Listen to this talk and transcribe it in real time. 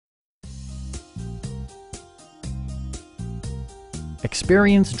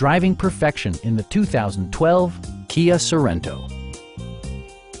Experience driving perfection in the 2012 Kia Sorento.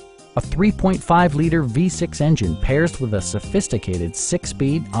 A 3.5-liter V6 engine pairs with a sophisticated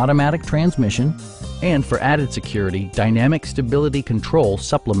 6-speed automatic transmission, and for added security, dynamic stability control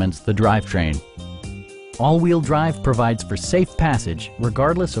supplements the drivetrain. All-wheel drive provides for safe passage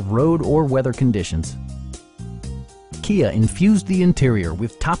regardless of road or weather conditions. Kia infused the interior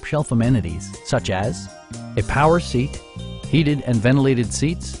with top-shelf amenities such as a power seat, heated and ventilated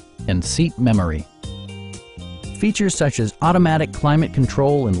seats, and seat memory. Features such as automatic climate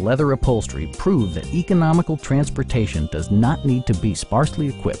control and leather upholstery prove that economical transportation does not need to be sparsely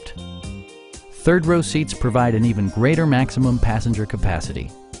equipped. Third-row seats provide an even greater maximum passenger capacity.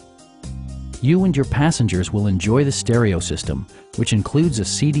 You and your passengers will enjoy the stereo system, which includes a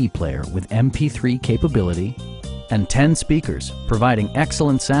CD player with MP3 capability and 10 speakers, providing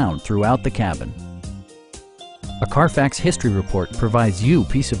excellent sound throughout the cabin. A Carfax history report provides you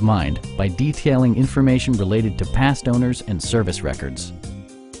peace of mind by detailing information related to past owners and service records.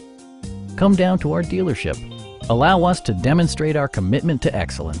 Come down to our dealership. Allow us to demonstrate our commitment to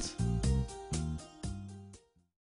excellence.